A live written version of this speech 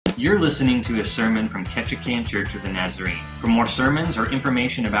You're listening to a sermon from Ketchikan Church of the Nazarene. For more sermons or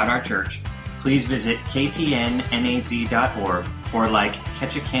information about our church, please visit ktnnaz.org or like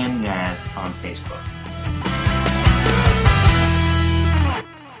Ketchikan Naz on Facebook.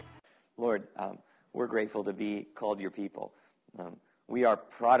 Lord, we're grateful to be called your people. We are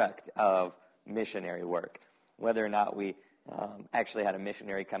product of missionary work. Whether or not we actually had a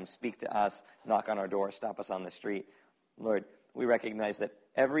missionary come speak to us, knock on our door, stop us on the street, Lord, we recognize that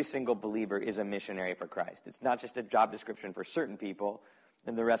every single believer is a missionary for Christ. It's not just a job description for certain people,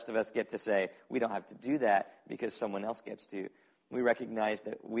 and the rest of us get to say, we don't have to do that because someone else gets to. We recognize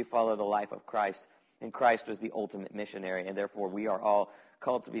that we follow the life of Christ, and Christ was the ultimate missionary, and therefore we are all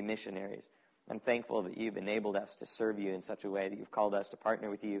called to be missionaries. I'm thankful that you've enabled us to serve you in such a way that you've called us to partner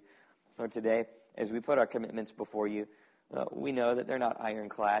with you. Lord, today, as we put our commitments before you, we know that they're not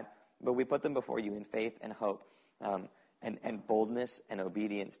ironclad, but we put them before you in faith and hope. And boldness and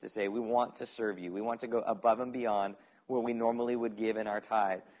obedience to say, we want to serve you. We want to go above and beyond where we normally would give in our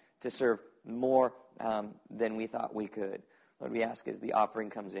tithe to serve more than we thought we could. Lord, we ask as the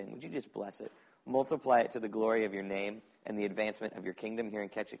offering comes in, would you just bless it? Multiply it to the glory of your name and the advancement of your kingdom here in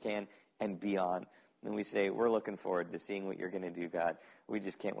Ketchikan and beyond. And we say, we're looking forward to seeing what you're going to do, God. We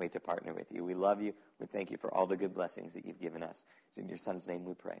just can't wait to partner with you. We love you. We thank you for all the good blessings that you've given us. It's in your son's name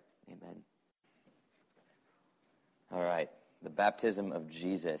we pray. Amen. All right, the baptism of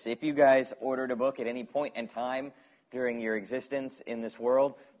Jesus. If you guys ordered a book at any point in time during your existence in this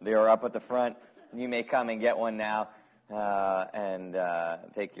world, they are up at the front. You may come and get one now and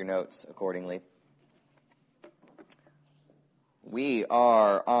take your notes accordingly. We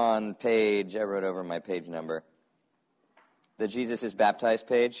are on page, I wrote over my page number, the Jesus is Baptized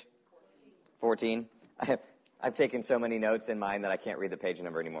page, 14. I've taken so many notes in mine that I can't read the page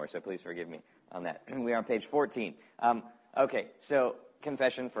number anymore, so please forgive me on that. We are on page 14. Okay, so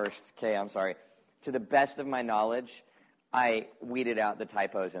confession first. Okay, I'm sorry. To the best of my knowledge, I weeded out the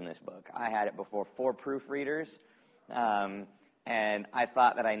typos in this book. I had it before 4 proofreaders, and I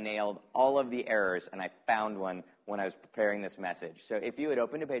thought that I nailed all of the errors, and I found one when I was preparing this message. So if you would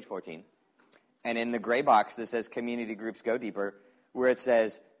open to page 14, and in the gray box that says Community Groups Go Deeper, where it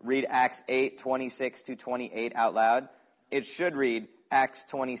says read Acts 8:26 to 28 out loud, it should read Acts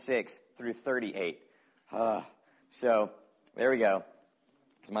 26 through 38. So there we go.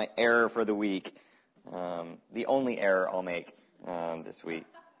 It's my error for the week. The only error I'll make this week.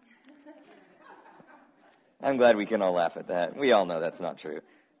 I'm glad we can all laugh at that. We all know that's not true.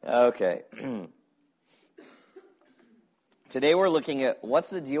 Okay. Today we're looking at what's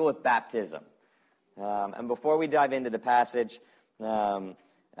the deal with baptism. And before we dive into the passage,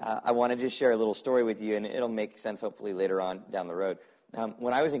 I want to just share a little story with you, and it'll make sense hopefully later on down the road.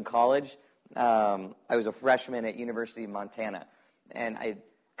 When I was in college, I was a freshman at University of Montana, and I'd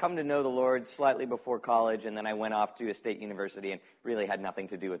come to know the Lord slightly before college, and then I went off to a state university and really had nothing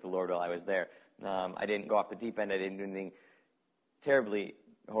to do with the Lord while I was there. I didn't go off the deep end. I didn't do anything terribly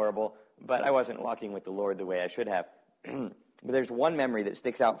horrible, but I wasn't walking with the Lord the way I should have. But there's one memory that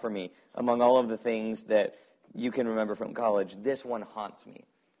sticks out for me among all of the things that you can remember from college. This one haunts me.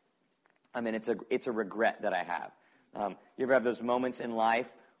 I mean, it's a regret that I have. You ever have those moments in life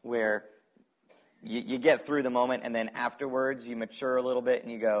where you get through the moment and then afterwards you mature a little bit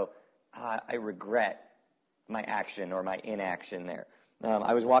and you go, I regret my action or my inaction there.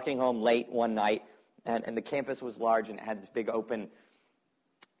 I was walking home late one night and the campus was large and it had this big open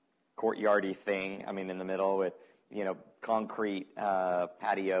courtyardy thing, in the middle with, concrete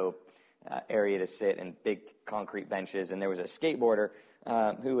patio area to sit and big concrete benches. And there was a skateboarder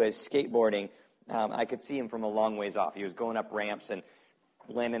who was skateboarding. I could see him from a long ways off. He was going up ramps and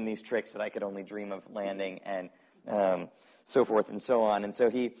landing these tricks that I could only dream of landing and so forth and so on. And so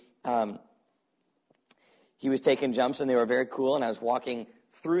he was taking jumps and they were very cool. And I was walking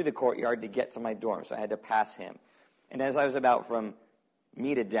through the courtyard to get to my dorm, so I had to pass him. And as I was about from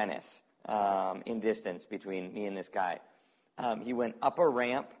me to Dennis, in distance between me and this guy, he went up a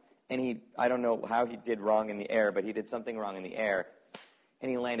ramp, and I don't know how he did wrong in the air, but he did something wrong in the air,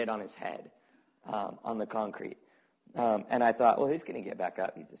 and he landed on his head on the concrete. And I thought, well, he's going to get back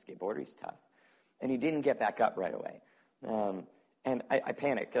up. He's a skateboarder. He's tough. And he didn't get back up right away. And I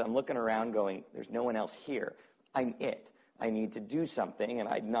panicked, because I'm looking around going, there's no one else here. I'm it. I need to do something, and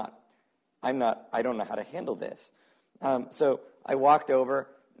I don't know how to handle this. So I walked over,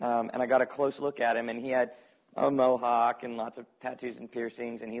 and I got a close look at him, and he had a mohawk and lots of tattoos and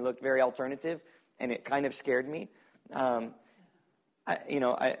piercings, and he looked very alternative, and it kind of scared me.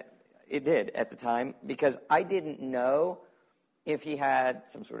 It did at the time, because I didn't know if he had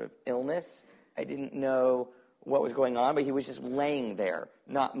some sort of illness. I didn't know what was going on, but he was just laying there,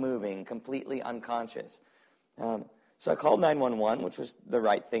 not moving, completely unconscious. So I called 911, which was the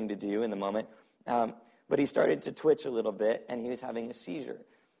right thing to do in the moment. But he started to twitch a little bit, and he was having a seizure.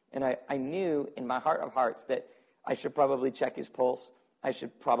 And I knew in my heart of hearts that I should probably check his pulse. I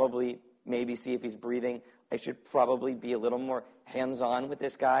should probably maybe see if he's breathing. I should probably be a little more hands-on with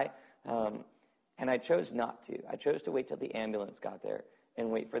this guy. And I chose not to. I chose to wait till the ambulance got there and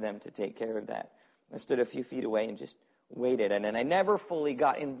wait for them to take care of that. I stood a few feet away and just waited. And then I never fully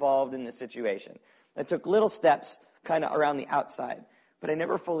got involved in the situation. I took little steps kind of around the outside, but I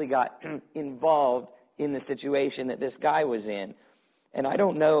never fully got involved in the situation that this guy was in. And I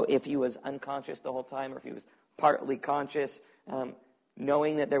don't know if he was unconscious the whole time or if he was partly conscious,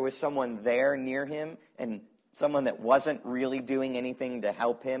 knowing that there was someone there near him and someone that wasn't really doing anything to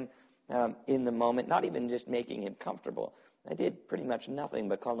help him in the moment, not even just making him comfortable. I did pretty much nothing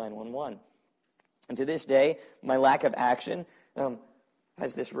but call 911. And to this day, my lack of action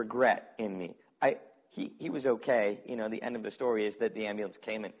has this regret in me. He was okay. You know, the end of the story is that the ambulance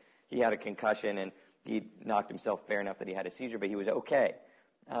came and he had a concussion and he knocked himself fair enough that he had a seizure, but he was okay.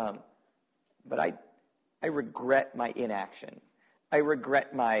 But I regret my inaction. I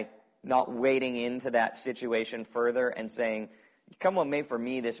regret my not wading into that situation further and saying, come what may for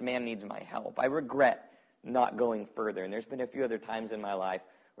me, this man needs my help. I regret not going further. And there's been a few other times in my life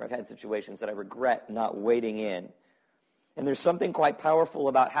where I've had situations that I regret not wading in. And there's something quite powerful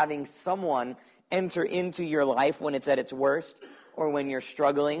about having someone enter into your life when it's at its worst, or when you're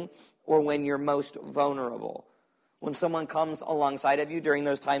struggling, or when you're most vulnerable. When someone comes alongside of you during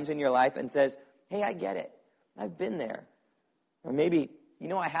those times in your life and says, hey, I get it. I've been there. Or maybe,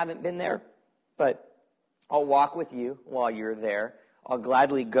 I haven't been there, but I'll walk with you while you're there. I'll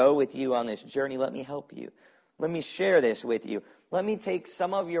gladly go with you on this journey. Let me help you. Let me share this with you. Let me take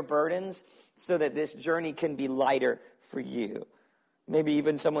some of your burdens so that this journey can be lighter for you. Maybe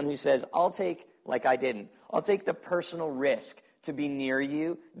even someone who says, I'll take the personal risk to be near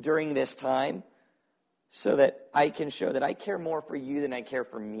you during this time so that I can show that I care more for you than I care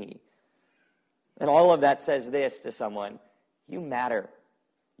for me. And all of that says this to someone: you matter.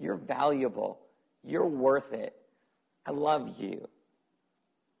 You're valuable. You're worth it. I love you.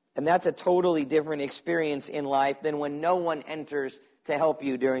 And that's a totally different experience in life than when no one enters to help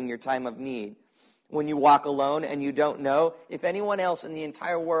you during your time of need. When you walk alone and you don't know if anyone else in the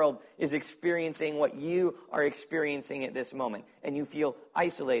entire world is experiencing what you are experiencing at this moment, and you feel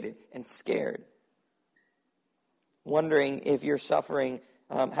isolated and scared. Wondering if your suffering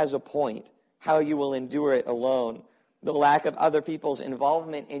has a point, how you will endure it alone. The lack of other people's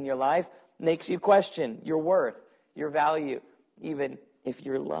involvement in your life makes you question your worth, your value, even if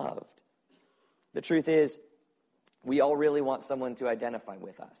you're loved. The truth is, we all really want someone to identify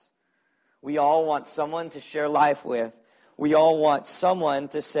with us. We all want someone to share life with. We all want someone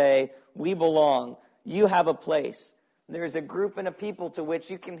to say, we belong. You have a place. There's a group and a people to which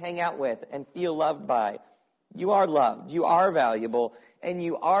you can hang out with and feel loved by. You are loved. You are valuable. And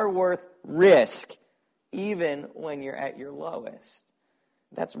you are worth risk, even when you're at your lowest.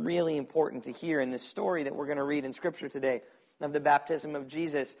 That's really important to hear in this story that we're going to read in Scripture today of the baptism of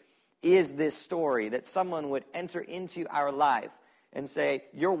Jesus. Is this story that someone would enter into our life and say,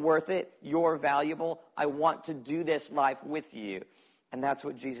 you're worth it, you're valuable, I want to do this life with you. And that's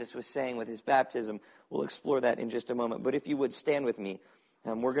what Jesus was saying with his baptism. We'll explore that in just a moment. But if you would stand with me,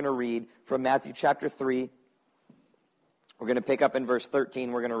 we're going to read from Matthew chapter 3. We're going to pick up in verse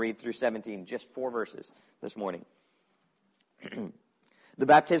 13. We're going to read through 17, just 4 verses this morning. The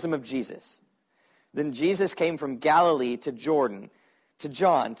baptism of Jesus. Then Jesus came from Galilee to Jordan, to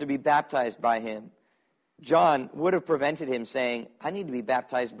John, to be baptized by him. John would have prevented him, saying, I need to be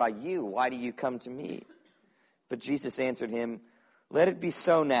baptized by you. Why do you come to me? But Jesus answered him, let it be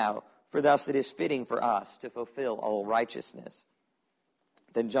so now, for thus it is fitting for us to fulfill all righteousness.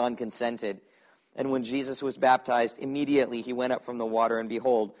 Then John consented, and when Jesus was baptized, immediately he went up from the water, and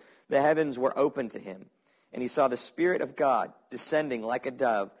behold, the heavens were opened to him. And he saw the Spirit of God descending like a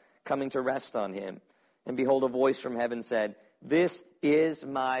dove, coming to rest on him. And behold, a voice from heaven said, this is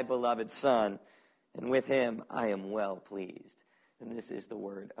my beloved Son, and with him I am well pleased. And this is the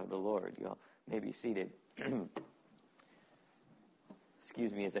word of the Lord. You all may be seated.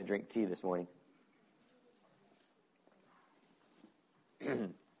 Excuse me as I drink tea this morning.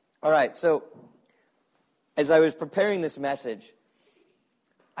 All right, so as I was preparing this message,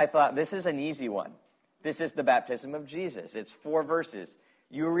 I thought this is an easy one. This is the baptism of Jesus. It's 4 verses.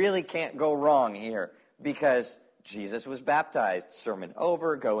 You really can't go wrong here because Jesus was baptized. Sermon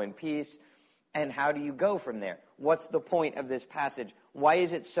over, go in peace. And how do you go from there? What's the point of this passage? Why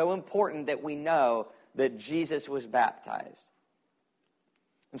is it so important that we know that Jesus was baptized.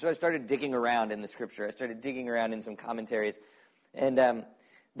 And so I started digging around in the scripture. I started digging around in some commentaries. And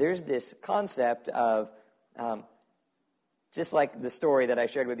there's this concept of, just like the story that I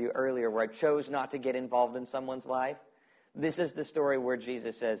shared with you earlier, where I chose not to get involved in someone's life. This is the story where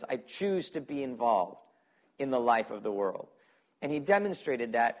Jesus says, I choose to be involved in the life of the world. And he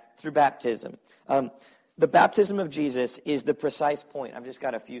demonstrated that through baptism. The baptism of Jesus is the precise point. I've just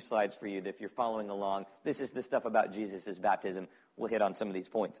got a few slides for you that if you're following along. This is the stuff about Jesus' baptism. We'll hit on some of these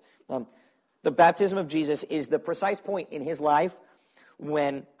points. The baptism of Jesus is the precise point in his life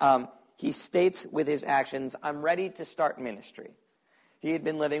when he states with his actions, I'm ready to start ministry. He had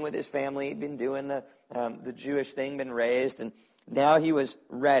been living with his family. He'd been doing the Jewish thing, been raised, and now he was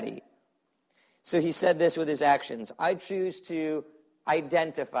ready. So he said this with his actions. I choose to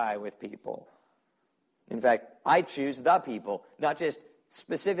identify with people. In fact, I choose the people, not just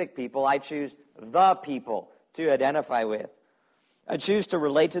specific people. I choose the people to identify with. I choose to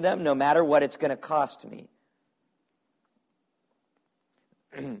relate to them no matter what it's going to cost me.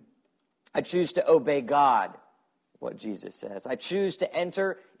 I choose to obey God, what Jesus says. I choose to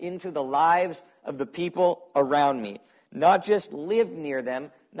enter into the lives of the people around me. Not just live near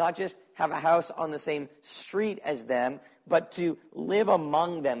them, not just have a house on the same street as them, but to live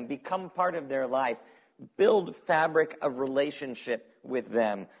among them, become part of their life, build fabric of relationship with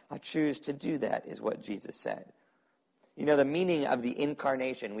them. I choose to do that, is what Jesus said. You know, the meaning of the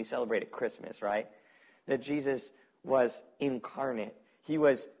incarnation, we celebrate at Christmas, right? That Jesus was incarnate. He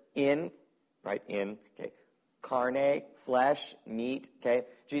was carne, flesh, meat, okay?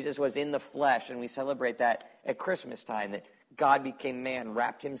 Jesus was in the flesh, and we celebrate that at Christmas time, that God became man,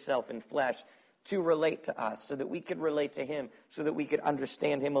 wrapped himself in flesh to relate to us, so that we could relate to him, so that we could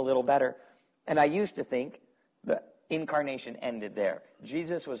understand him a little better. And I used to think the incarnation ended there.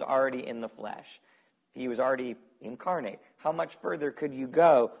 Jesus was already in the flesh. He was already incarnate. How much further could you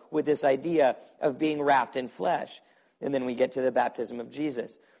go with this idea of being wrapped in flesh? And then we get to the baptism of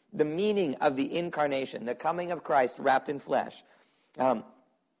Jesus. The meaning of the incarnation, the coming of Christ wrapped in flesh,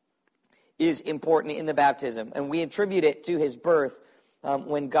 is important in the baptism. And we attribute it to his birth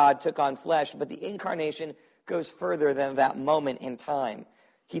when God took on flesh. But the incarnation goes further than that moment in time.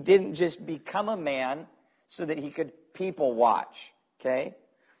 He didn't just become a man so that he could people watch, okay?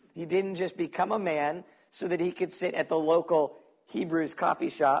 He didn't just become a man so that he could sit at the local Hebrews coffee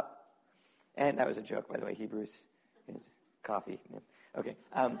shop. And that was a joke, by the way. Hebrews is coffee. Okay.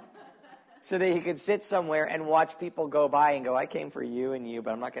 So that he could sit somewhere and watch people go by and go, I came for you and you,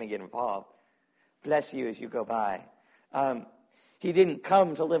 but I'm not going to get involved. Bless you as you go by. He didn't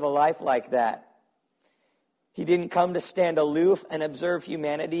come to live a life like that. He didn't come to stand aloof and observe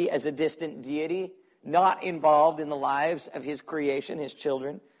humanity as a distant deity, not involved in the lives of his creation, his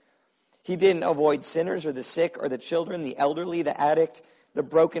children. He didn't avoid sinners or the sick or the children, the elderly, the addict, the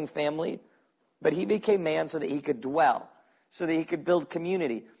broken family. But he became man so that he could dwell, so that he could build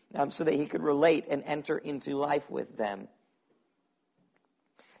community, so that he could relate and enter into life with them.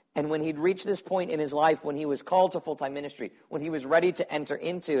 And when he'd reached this point in his life, when he was called to full-time ministry, when he was ready to enter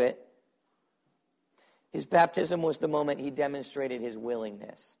into it, his baptism was the moment he demonstrated his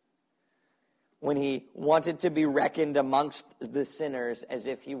willingness. When he wanted to be reckoned amongst the sinners as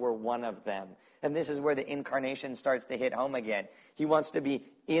if he were one of them. And this is where the incarnation starts to hit home again. He wants to be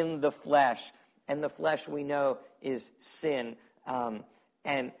in the flesh. And the flesh, we know, is sin.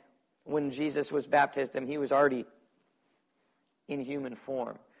 And when Jesus was baptized, he was already in human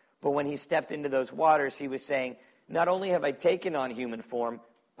form. But when he stepped into those waters, he was saying, not only have I taken on human form,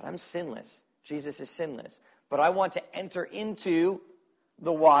 but I'm sinless. Jesus is sinless. But I want to enter into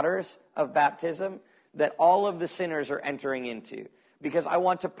the waters of baptism that all of the sinners are entering into. Because I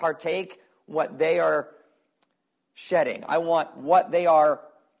want to partake what they are shedding. I want what they are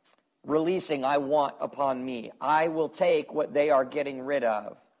releasing, I want upon me. I will take what they are getting rid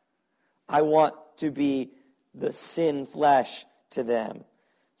of. I want to be the sin flesh to them.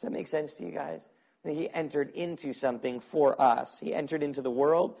 Does that make sense to you guys? That he entered into something for us. He entered into the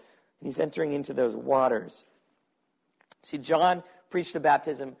world, and he's entering into those waters. See, John preached a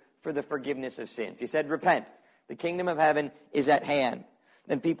baptism for the forgiveness of sins. He said, repent. The kingdom of heaven is at hand.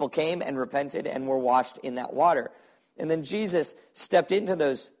 Then people came and repented and were washed in that water. And then Jesus stepped into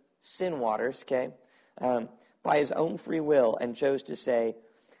those sin waters, by his own free will and chose to say,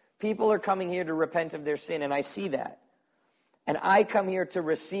 people are coming here to repent of their sin, and I see that. And I come here to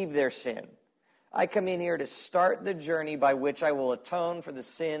receive their sin. I come in here to start the journey by which I will atone for the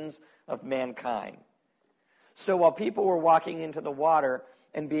sins of mankind. So while people were walking into the water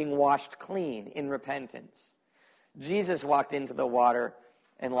and being washed clean in repentance, Jesus walked into the water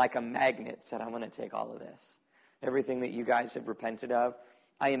and like a magnet said, I'm going to take all of this. Everything that you guys have repented of,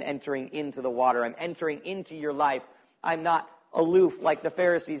 I am entering into the water. I'm entering into your life. I'm not aloof like the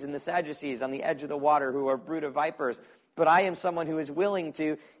Pharisees and the Sadducees on the edge of the water who are brood of vipers. But I am someone who is willing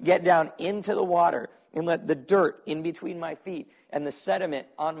to get down into the water and let the dirt in between my feet and the sediment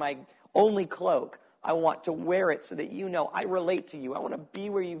on my only cloak, I want to wear it so that you know I relate to you. I want to be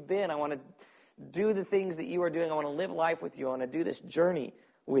where you've been. I want to do the things that you are doing. I want to live life with you. I want to do this journey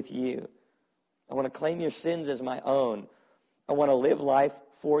with you. I want to claim your sins as my own. I want to live life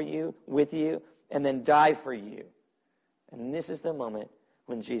for you, with you, and then die for you. And this is the moment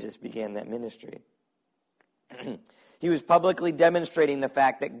when Jesus began that ministry. He was publicly demonstrating the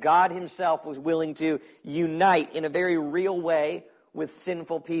fact that God himself was willing to unite in a very real way with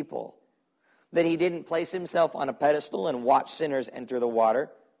sinful people. That he didn't place himself on a pedestal and watch sinners enter the water,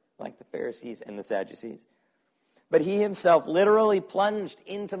 like the Pharisees and the Sadducees. But he himself literally plunged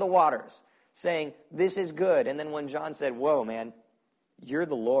into the waters, saying, this is good. And then when John said, whoa, man, you're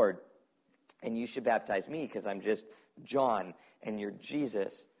the Lord, and you should baptize me because I'm just John, and you're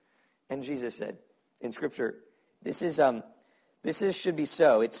Jesus. And Jesus said, in Scripture, this should be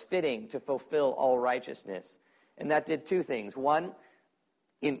so. It's fitting to fulfill all righteousness. And that did two things. One,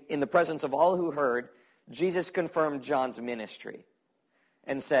 in the presence of all who heard, Jesus confirmed John's ministry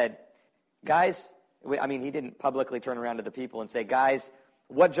and said, guys, he didn't publicly turn around to the people and say, guys,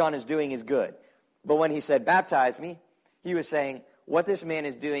 what John is doing is good. But when he said, baptize me, he was saying, what this man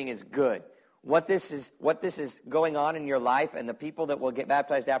is doing is good. What this is going on in your life and the people that will get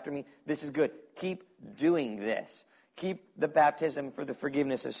baptized after me, this is good. Keep doing this. Keep the baptism for the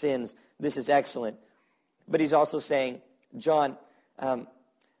forgiveness of sins. This is excellent. But he's also saying, John,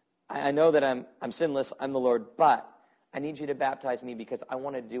 I know that I'm sinless, I'm the Lord, but I need you to baptize me because I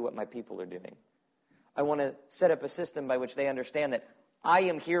want to do what my people are doing. I want to set up a system by which they understand that I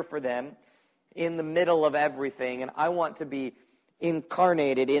am here for them in the middle of everything, and I want to be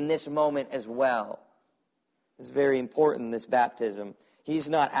incarnated in this moment as well. It's very important, this baptism. He's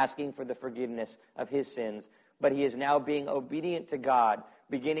not asking for the forgiveness of his sins, but he is now being obedient to God,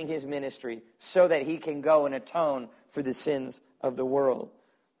 beginning his ministry, so that he can go and atone for the sins of the world.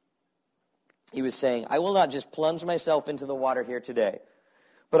 He was saying, I will not just plunge myself into the water here today,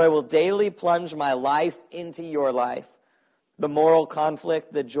 but I will daily plunge my life into your life. The moral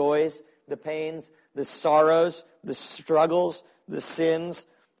conflict, the joys, the pains, the sorrows, the struggles, the sins.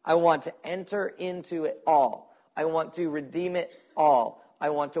 I want to enter into it all. I want to redeem it all.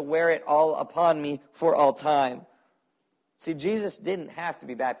 I want to wear it all upon me for all time. See, Jesus didn't have to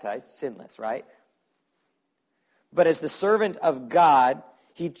be baptized, sinless, right? But as the servant of God,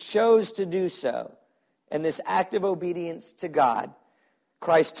 he chose to do so. And this act of obedience to God,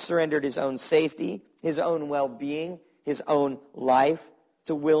 Christ surrendered his own safety, his own well-being, his own life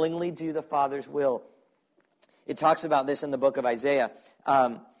to willingly do the Father's will. It talks about this in the book of Isaiah.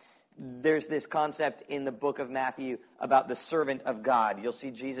 There's this concept in the book of Matthew about the servant of God. You'll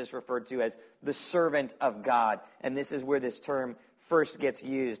see Jesus referred to as the servant of God. And this is where this term first gets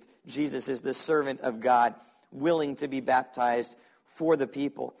used. Jesus is the servant of God, willing to be baptized for the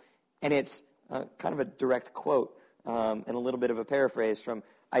people. And it's kind of a direct quote and a little bit of a paraphrase from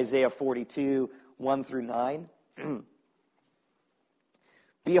Isaiah 42, 1 through 9.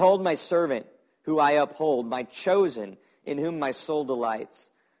 Behold my servant, who I uphold, my chosen, in whom my soul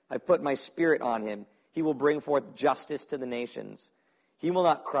delights. I've put my spirit on him. He will bring forth justice to the nations. He will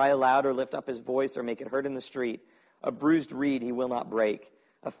not cry aloud or lift up his voice or make it heard in the street. A bruised reed he will not break.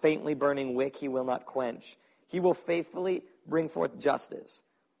 A faintly burning wick he will not quench. He will faithfully bring forth justice.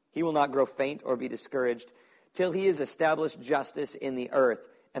 He will not grow faint or be discouraged till he has established justice in the earth,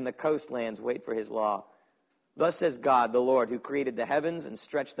 and the coastlands wait for his law. Thus says God, the Lord, who created the heavens and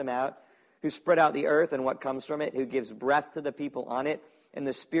stretched them out, who spread out the earth and what comes from it, who gives breath to the people on it, and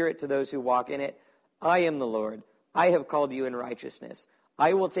the spirit to those who walk in it. I am the Lord. I have called you in righteousness.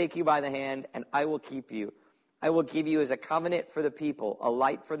 I will take you by the hand, and I will keep you. I will give you as a covenant for the people, a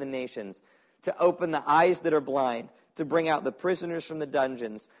light for the nations, to open the eyes that are blind, to bring out the prisoners from the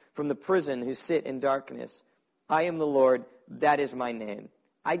dungeons, from the prison who sit in darkness. I am the Lord, that is my name.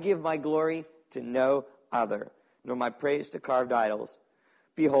 I give my glory to no other, nor my praise to carved idols.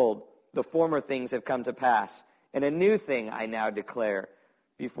 Behold, the former things have come to pass, and a new thing I now declare.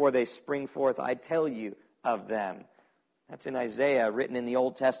 Before they spring forth, I tell you of them. That's in Isaiah, written in the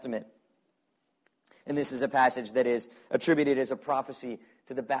Old Testament. And this is a passage that is attributed as a prophecy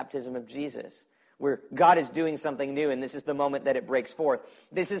to the baptism of Jesus, where God is doing something new, and this is the moment that it breaks forth.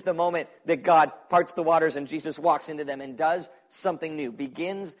 This is the moment that God parts the waters and Jesus walks into them and does something new,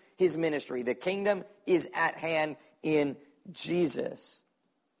 begins his ministry. The kingdom is at hand in Jesus.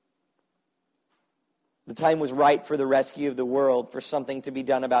 The time was right for the rescue of the world, for something to be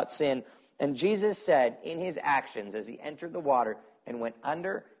done about sin. And Jesus said in his actions as he entered the water and went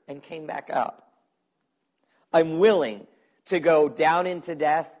under and came back up, I'm willing to go down into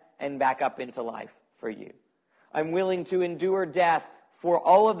death and back up into life for you. I'm willing to endure death for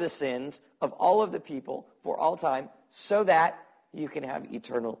all of the sins of all of the people for all time so that you can have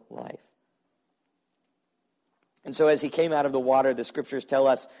eternal life. And so as he came out of the water, the scriptures tell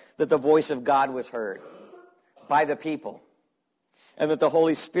us that the voice of God was heard by the people, and that the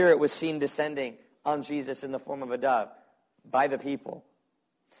Holy Spirit was seen descending on Jesus in the form of a dove by the people.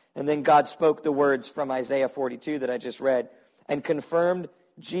 And then God spoke the words from Isaiah 42 that I just read and confirmed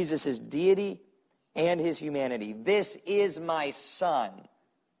Jesus' deity and his humanity. This is my Son,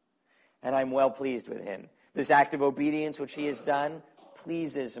 and I'm well pleased with him. This act of obedience which he has done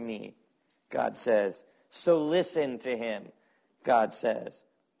pleases me, God says. So listen to him, God says.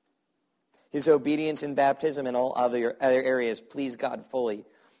 His obedience in baptism and all other areas please God fully.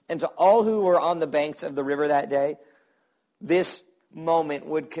 And to all who were on the banks of the river that day, this moment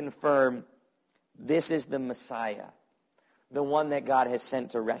would confirm this is the Messiah, the one that God has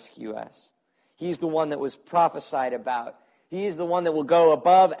sent to rescue us. He's the one that was prophesied about. He is the one that will go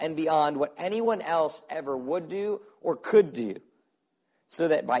above and beyond what anyone else ever would do or could do, so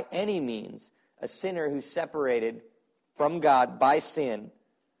that by any means, a sinner who's separated from God by sin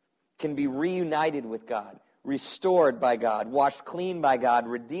can be reunited with God, restored by God, washed clean by God,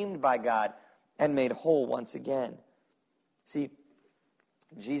 redeemed by God, and made whole once again. See,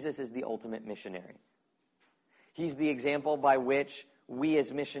 Jesus is the ultimate missionary. He's the example by which we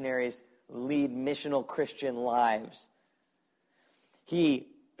as missionaries lead missional Christian lives. He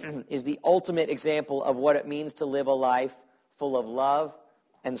is the ultimate example of what it means to live a life full of love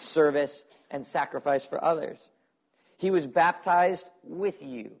and service and sacrifice for others. He was baptized with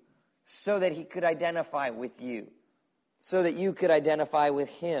you so that he could identify with you, so that you could identify with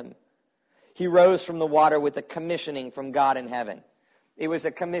him. He rose from the water with a commissioning from God in heaven. It was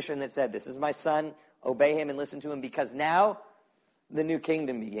a commission that said, this is my Son, obey him and listen to him, because now the new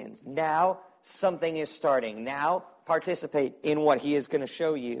kingdom begins. Now something is starting. Now participate in what he is going to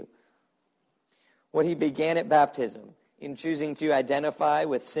show you. What he began at baptism, in choosing to identify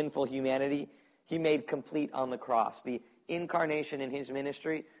with sinful humanity, he made complete on the cross. The incarnation in his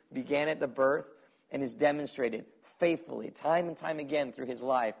ministry began at the birth and is demonstrated faithfully time and time again through his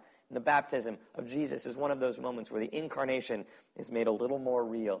life. And the baptism of Jesus is one of those moments where the incarnation is made a little more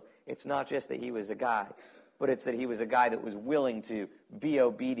real. It's not just that he was a guy, but it's that he was a guy that was willing to be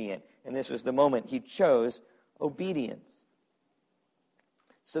obedient. And this was the moment he chose obedience.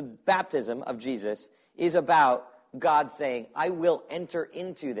 So the baptism of Jesus is about God saying, I will enter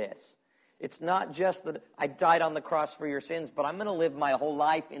into this. It's not just that I died on the cross for your sins, but I'm going to live my whole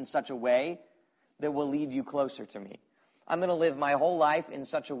life in such a way that will lead you closer to me. I'm going to live my whole life in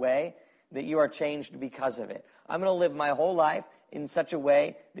such a way that you are changed because of it. I'm going to live my whole life in such a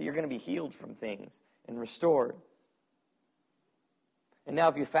way that you're going to be healed from things and restored. And now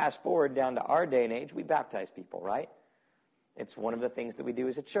if you fast forward down to our day and age, we baptize people, right? It's one of the things that we do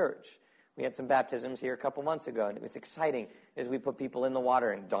as a church. We had some baptisms here a couple months ago, and it was exciting as we put people in the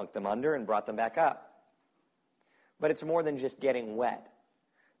water and dunked them under and brought them back up. But it's more than just getting wet.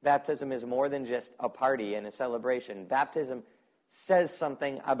 Baptism is more than just a party and a celebration. Baptism says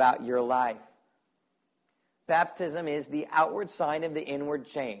something about your life. Baptism is the outward sign of the inward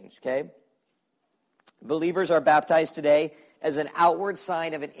change, okay? Believers are baptized today as an outward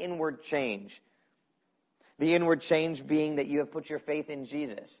sign of an inward change. The inward change being that you have put your faith in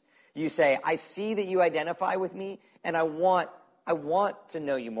Jesus. You say, I see that you identify with me, and I want to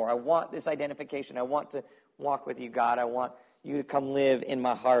know you more. I want this identification. I want to walk with you, God. I want you to come live in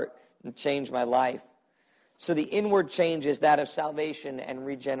my heart and change my life. So the inward change is that of salvation and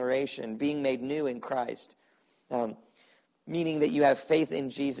regeneration, being made new in Christ, meaning that you have faith in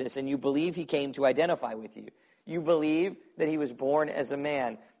Jesus and you believe he came to identify with you. You believe that he was born as a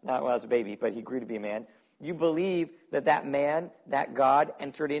man, not as a baby, but he grew to be a man. You believe that that man, that God,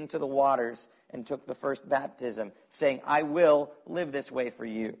 entered into the waters and took the first baptism, saying, I will live this way for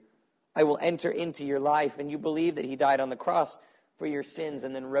you. I will enter into your life. And you believe that he died on the cross for your sins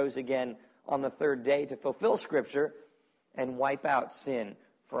and then rose again on the third day to fulfill Scripture and wipe out sin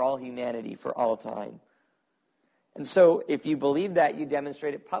for all humanity for all time. And so if you believe that, you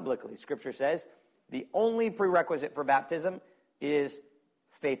demonstrate it publicly. Scripture says the only prerequisite for baptism is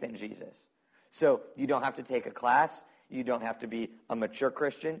faith in Jesus. So you don't have to take a class. You don't have to be a mature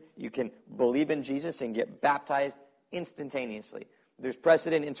Christian. You can believe in Jesus and get baptized instantaneously. There's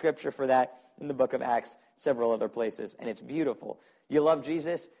precedent in Scripture for that in the book of Acts, several other places, and it's beautiful. You love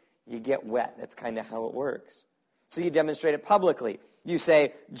Jesus, you get wet. That's kind of how it works. So you demonstrate it publicly. You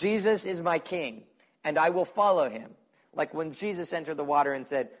say, Jesus is my king, and I will follow him. Like when Jesus entered the water and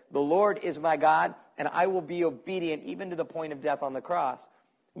said, the Lord is my God, and I will be obedient even to the point of death on the cross.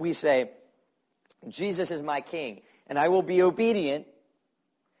 We say, Jesus is my king, and I will be obedient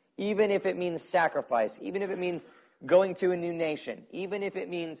even if it means sacrifice, even if it means going to a new nation, even if it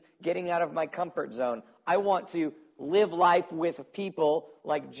means getting out of my comfort zone. I want to live life with people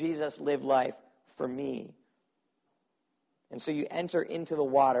like Jesus lived life for me. And so you enter into the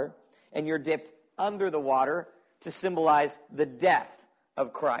water, and you're dipped under the water to symbolize the death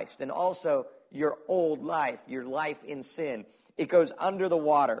of Christ, and also your old life, your life in sin. It goes under the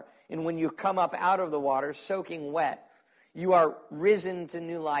water, and when you come up out of the water, soaking wet, you are risen to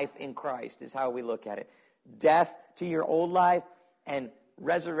new life in Christ, is how we look at it. Death to your old life, and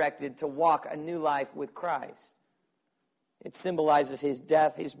resurrected to walk a new life with Christ. It symbolizes his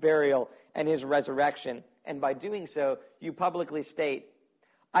death, his burial, and his resurrection. And by doing so, you publicly state,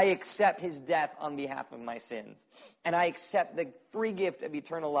 I accept his death on behalf of my sins. And I accept the free gift of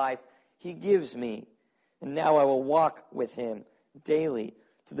eternal life he gives me. And now I will walk with him daily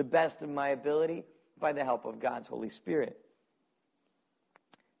to the best of my ability by the help of God's Holy Spirit.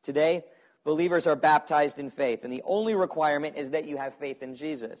 Today, believers are baptized in faith. And the only requirement is that you have faith in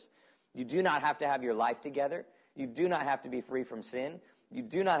Jesus. You do not have to have your life together. You do not have to be free from sin. You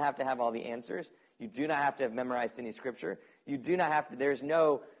do not have to have all the answers. You do not have to have memorized any scripture. You do not have to, there's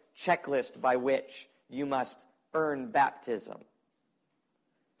no checklist by which you must earn baptism.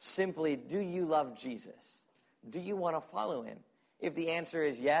 Simply, do you love Jesus? Do you want to follow him? If the answer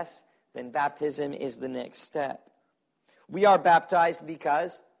is yes, then baptism is the next step. We are baptized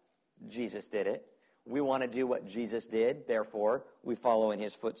because Jesus did it. We want to do what Jesus did, therefore we follow in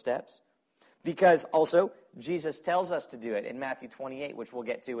his footsteps. Because also, Jesus tells us to do it in Matthew 28, which we'll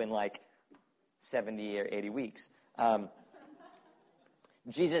get to in like 70 or 80 weeks.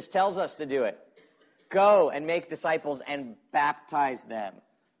 Jesus tells us to do it. Go and make disciples and baptize them.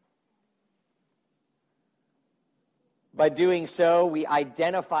 By doing so, we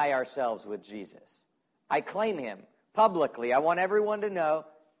identify ourselves with Jesus. I claim him publicly. I want everyone to know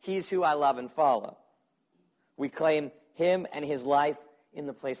he's who I love and follow. We claim him and his life in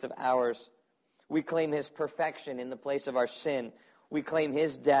the place of ours. We claim his perfection in the place of our sin. We claim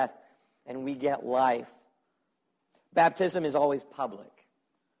his death, and we get life. Baptism is always public,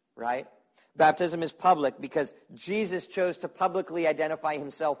 right? Baptism is public because Jesus chose to publicly identify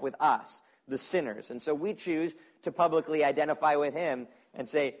himself with us, the sinners. And so we choose to publicly identify with him and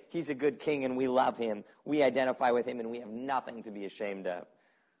say, he's a good king and we love him. We identify with him and we have nothing to be ashamed of.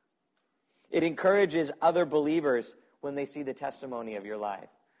 It encourages other believers when they see the testimony of your life.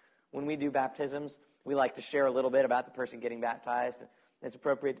 When we do baptisms, we like to share a little bit about the person getting baptized. It's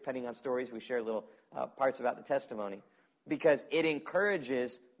appropriate, depending on stories, we share little parts about the testimony. Because it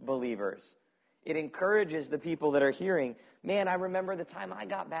encourages believers. It encourages the people that are hearing, man, I remember the time I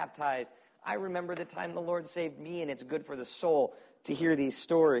got baptized. I remember the time the Lord saved me, and it's good for the soul to hear these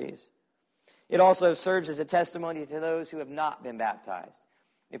stories. It also serves as a testimony to those who have not been baptized.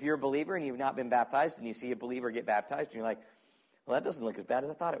 If you're a believer and you've not been baptized, and you see a believer get baptized, and you're like, well, that doesn't look as bad as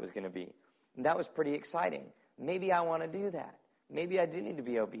I thought it was going to be. And that was pretty exciting. Maybe I want to do that. Maybe I do need to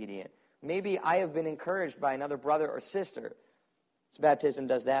be obedient. Maybe I have been encouraged by another brother or sister. So baptism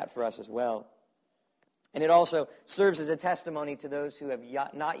does that for us as well. And it also serves as a testimony to those who have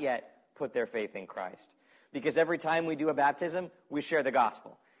not yet put their faith in Christ. Because every time we do a baptism, we share the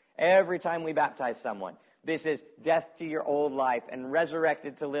gospel. Every time we baptize someone, this is death to your old life and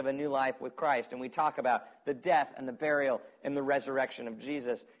resurrected to live a new life with Christ. And we talk about the death and the burial and the resurrection of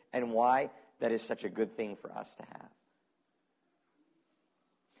Jesus and why that is such a good thing for us to have.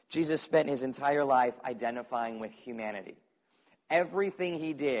 Jesus spent his entire life identifying with humanity. Everything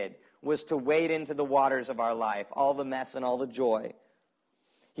he did was to wade into the waters of our life, all the mess and all the joy.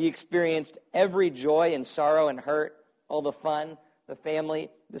 He experienced every joy and sorrow and hurt, all the fun, the family,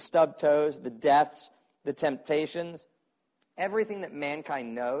 the stubbed toes, the deaths, the temptations. Everything that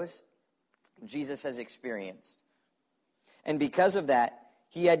mankind knows, Jesus has experienced. And because of that,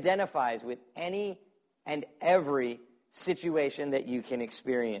 he identifies with any and every situation that you can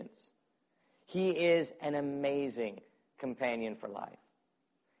experience. He is an amazing companion for life.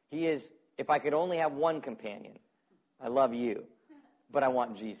 He is, if I could only have one companion, I love you, but I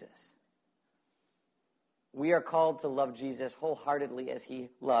want Jesus. We are called to love Jesus wholeheartedly as he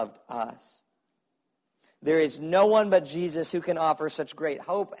loved us. There is no one but Jesus who can offer such great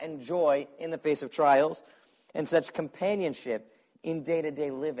hope and joy in the face of trials and such companionship in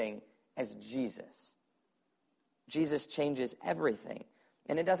day-to-day living as Jesus. Jesus changes everything.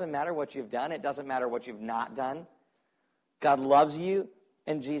 And it doesn't matter what you've done. It doesn't matter what you've not done. God loves you,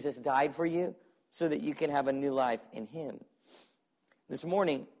 and Jesus died for you so that you can have a new life in him. This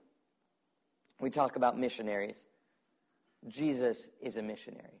morning, we talk about missionaries. Jesus is a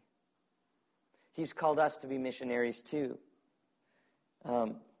missionary. He's called us to be missionaries too.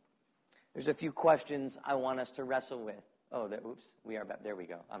 There's a few questions I want us to wrestle with. We are back. There we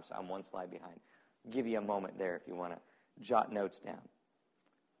go. I'm sorry, I'm one slide behind. I'll give you a moment there if you want to jot notes down.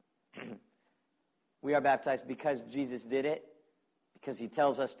 We are baptized because Jesus did it, because he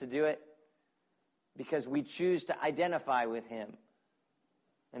tells us to do it, because we choose to identify with him,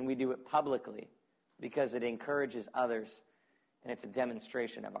 and we do it publicly because it encourages others, and it's a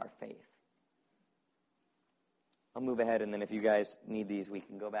demonstration of our faith. I'll move ahead, and then if you guys need these, we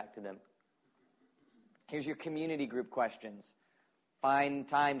can go back to them. Here's your community group questions. Find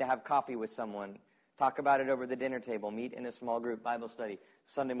time to have coffee with someone. Talk about it over the dinner table. Meet in a small group Bible study,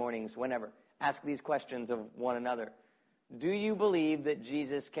 Sunday mornings, whenever. Ask these questions of one another. Do you believe that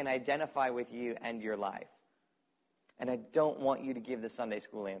Jesus can identify with you and your life? And I don't want you to give the Sunday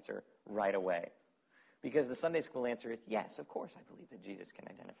school answer right away. Because the Sunday school answer is, yes, of course I believe that Jesus can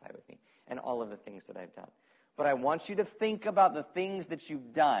identify with me and all of the things that I've done. But I want you to think about the things that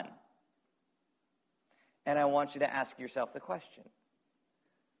you've done. And I want you to ask yourself the question,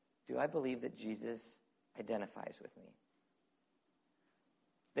 do I believe that Jesus identifies with me?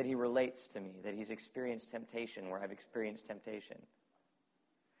 That he relates to me, that he's experienced temptation where I've experienced temptation.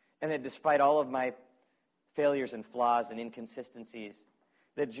 And that despite all of my failures and flaws and inconsistencies,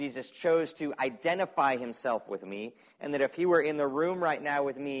 that Jesus chose to identify himself with me, and that if he were in the room right now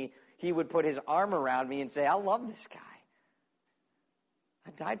with me, he would put his arm around me and say, I love this guy.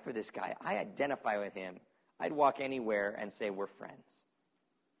 I died for this guy. I identify with him. I'd walk anywhere and say, we're friends.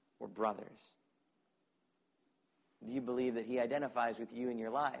 We're brothers. Do you believe that he identifies with you in your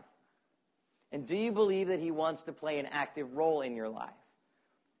life? And do you believe that he wants to play an active role in your life?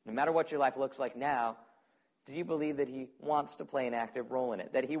 No matter what your life looks like now, do you believe that he wants to play an active role in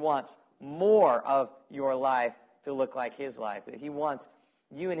it? That he wants more of your life to look like his life? That he wants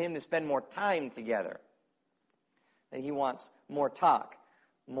you and him to spend more time together? That he wants more talk,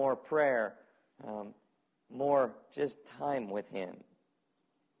 more prayer, more just time with him?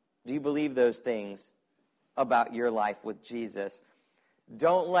 Do you believe those things about your life with Jesus?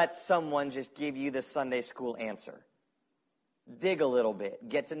 Don't let someone just give you the Sunday school answer. Dig a little bit.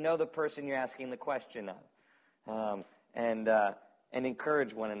 Get to know the person you're asking the question of. And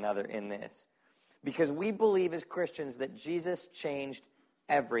encourage one another in this. Because we believe as Christians that Jesus changed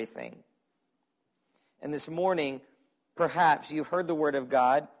everything. And this morning, perhaps you've heard the word of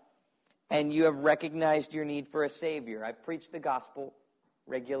God and you have recognized your need for a Savior. I preach the gospel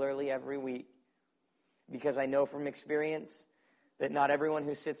regularly every week because I know from experience that not everyone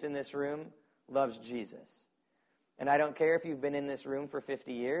who sits in this room loves Jesus. And I don't care if you've been in this room for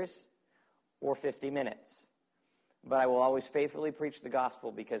 50 years or 50 minutes. But I will always faithfully preach the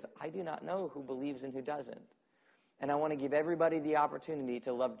gospel because I do not know who believes and who doesn't. And I want to give everybody the opportunity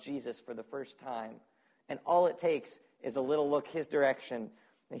to love Jesus for the first time. And all it takes is a little look his direction,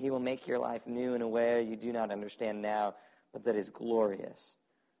 and he will make your life new in a way you do not understand now, but that is glorious.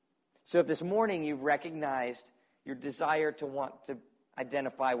 So if this morning you've recognized your desire to want to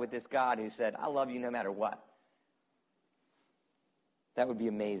identify with this God who said, I love you no matter what, that would be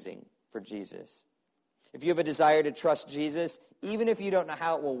amazing for Jesus. If you have a desire to trust Jesus, even if you don't know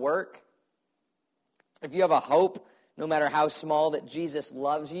how it will work, if you have a hope, no matter how small, that Jesus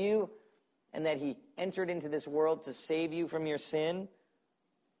loves you and that he entered into this world to save you from your sin,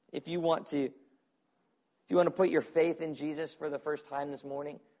 if you want to put your faith in Jesus for the first time this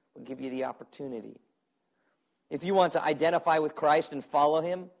morning, we'll give you the opportunity. If you want to identify with Christ and follow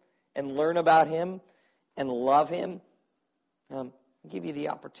him and learn about him and love him, I'll give you the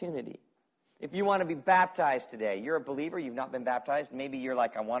opportunity. If you want to be baptized today, you're a believer, you've not been baptized, maybe you're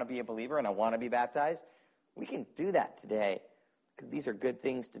like, I want to be a believer and I want to be baptized, we can do that today because these are good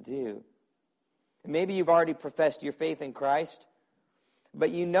things to do. Maybe you've already professed your faith in Christ, but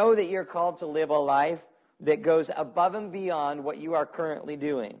you know that you're called to live a life that goes above and beyond what you are currently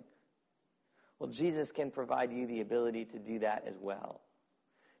doing. Well, Jesus can provide you the ability to do that as well.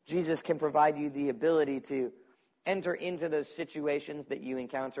 Jesus can provide you the ability to enter into those situations that you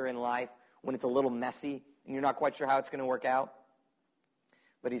encounter in life when it's a little messy and you're not quite sure how it's going to work out.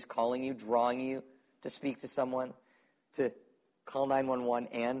 But he's calling you, drawing you to speak to someone, to call 911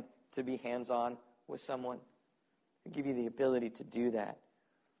 and to be hands-on with someone. He'll give you the ability to do that.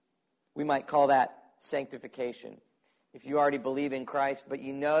 We might call that sanctification. If you already believe in Christ, but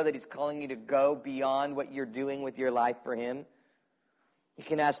you know that he's calling you to go beyond what you're doing with your life for him, You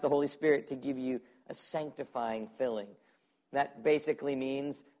can ask the Holy Spirit to give you a sanctifying filling. That basically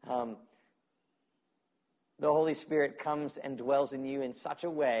means the Holy Spirit comes and dwells in you in such a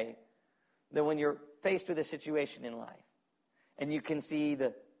way that when you're faced with a situation in life, and you can see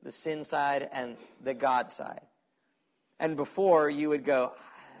the sin side and the God side, and before you would go,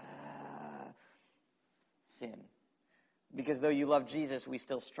 sin. Because though you love Jesus, we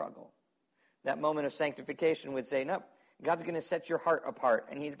still struggle. That moment of sanctification would say, no, God's going to set your heart apart,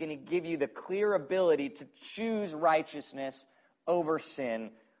 and he's going to give you the clear ability to choose righteousness over sin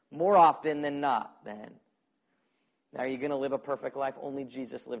more often than not then. Now, are you going to live a perfect life? Only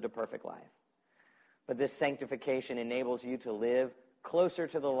Jesus lived a perfect life. But this sanctification enables you to live closer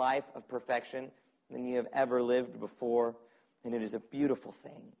to the life of perfection than you have ever lived before, and it is a beautiful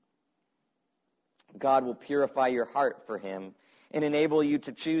thing. God will purify your heart for him and enable you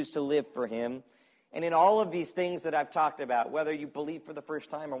to choose to live for him. And in all of these things that I've talked about, whether you believe for the first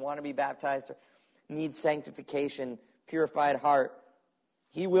time or want to be baptized or need sanctification, purified heart,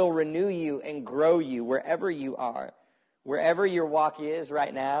 he will renew you and grow you wherever you are. Wherever your walk is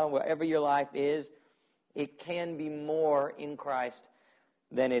right now, wherever your life is, it can be more in Christ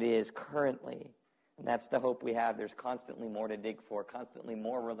than it is currently. And that's the hope we have. There's constantly more to dig for, constantly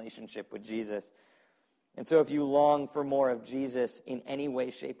more relationship with Jesus. And so if you long for more of Jesus in any way,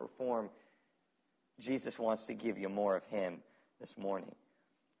 shape, or form, Jesus wants to give you more of him this morning.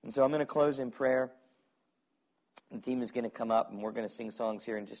 And so I'm going to close in prayer. The team is going to come up, and we're going to sing songs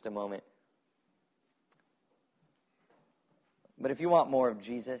here in just a moment. But if you want more of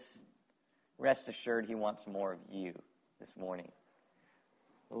Jesus, rest assured he wants more of you this morning.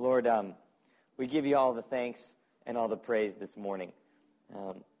 Lord, we give you all the thanks and all the praise this morning.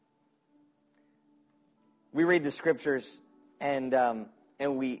 We read the scriptures, and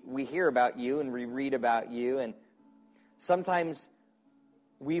we hear about you, and we read about you, and sometimes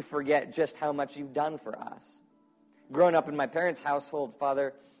we forget just how much you've done for us. Growing up in my parents' household,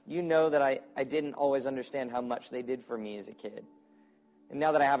 Father, you know that I didn't always understand how much they did for me as a kid. And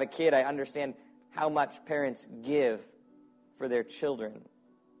now that I have a kid, I understand how much parents give for their children.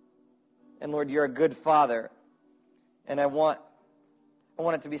 And Lord, you're a good Father, and I want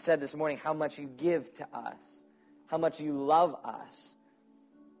it to be said this morning how much you give to us, how much you love us.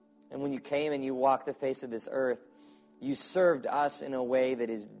 And when you came and you walked the face of this earth, you served us in a way that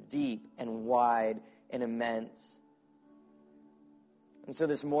is deep and wide and immense. And so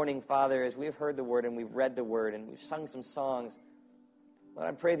this morning, Father, as we've heard the word and we've read the word and we've sung some songs, Lord,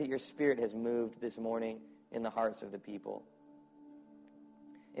 I pray that your Spirit has moved this morning in the hearts of the people.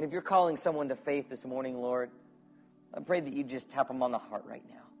 And if you're calling someone to faith this morning, Lord, I pray that you just tap them on the heart right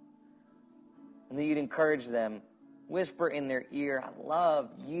now. And that you'd encourage them, whisper in their ear, I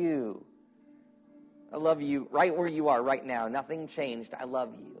love you. I love you right where you are right now. Nothing changed. I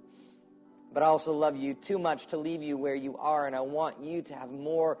love you. But I also love you too much to leave you where you are, and I want you to have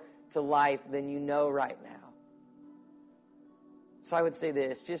more to life than you know right now. So I would say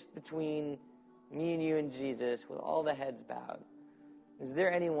this, just between me and you and Jesus, with all the heads bowed, is there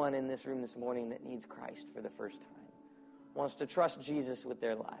anyone in this room this morning that needs Christ for the first time? Wants to trust Jesus with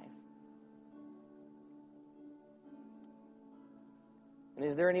their life? And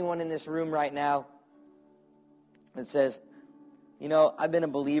is there anyone in this room right now that says, you know, I've been a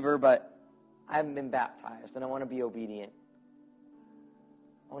believer, but I haven't been baptized, and I want to be obedient.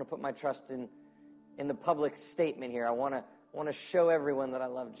 I want to put my trust in the public statement here. I want to show everyone that I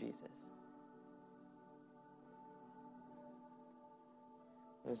love Jesus.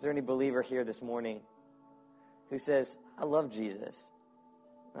 Is there any believer here this morning who says, I love Jesus,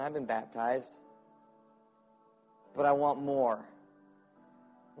 and I've been baptized, but I want more.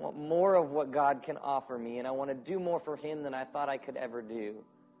 I want more of what God can offer me, and I want to do more for him than I thought I could ever do.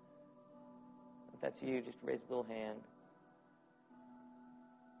 If that's you, just raise a little hand.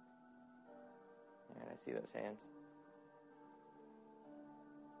 All right, I see those hands.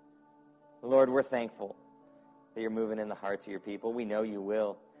 Lord, we're thankful that you're moving in the hearts of your people. We know you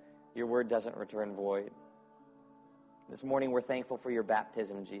will. Your word doesn't return void. This morning, we're thankful for your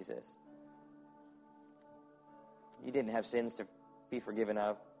baptism, Jesus. You didn't have sins to be forgiven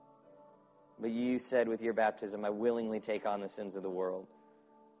of, but you said with your baptism, I willingly take on the sins of the world.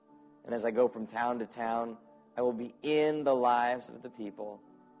 And as I go from town to town, I will be in the lives of the people.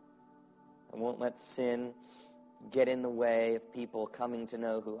 I won't let sin get in the way of people coming to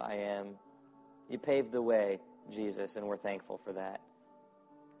know who I am. You paved the way, Jesus, and we're thankful for that.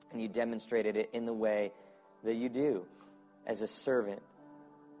 And you demonstrated it in the way that you do as a servant.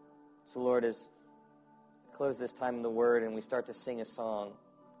 So, Lord, as we close this time in the Word and we start to sing a song,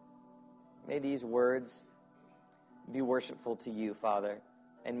 may these words be worshipful to you, Father.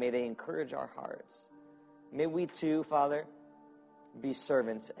 and may they encourage our hearts. May we too, Father, be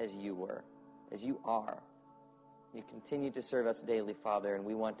servants as you were, as you are. You continue to serve us daily, Father, and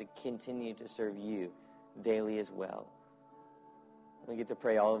we want to continue to serve you daily as well. We get to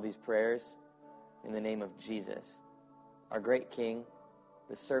pray all of these prayers in the name of Jesus, our great King,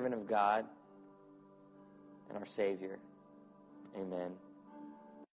 the servant of God, and our Savior. Amen.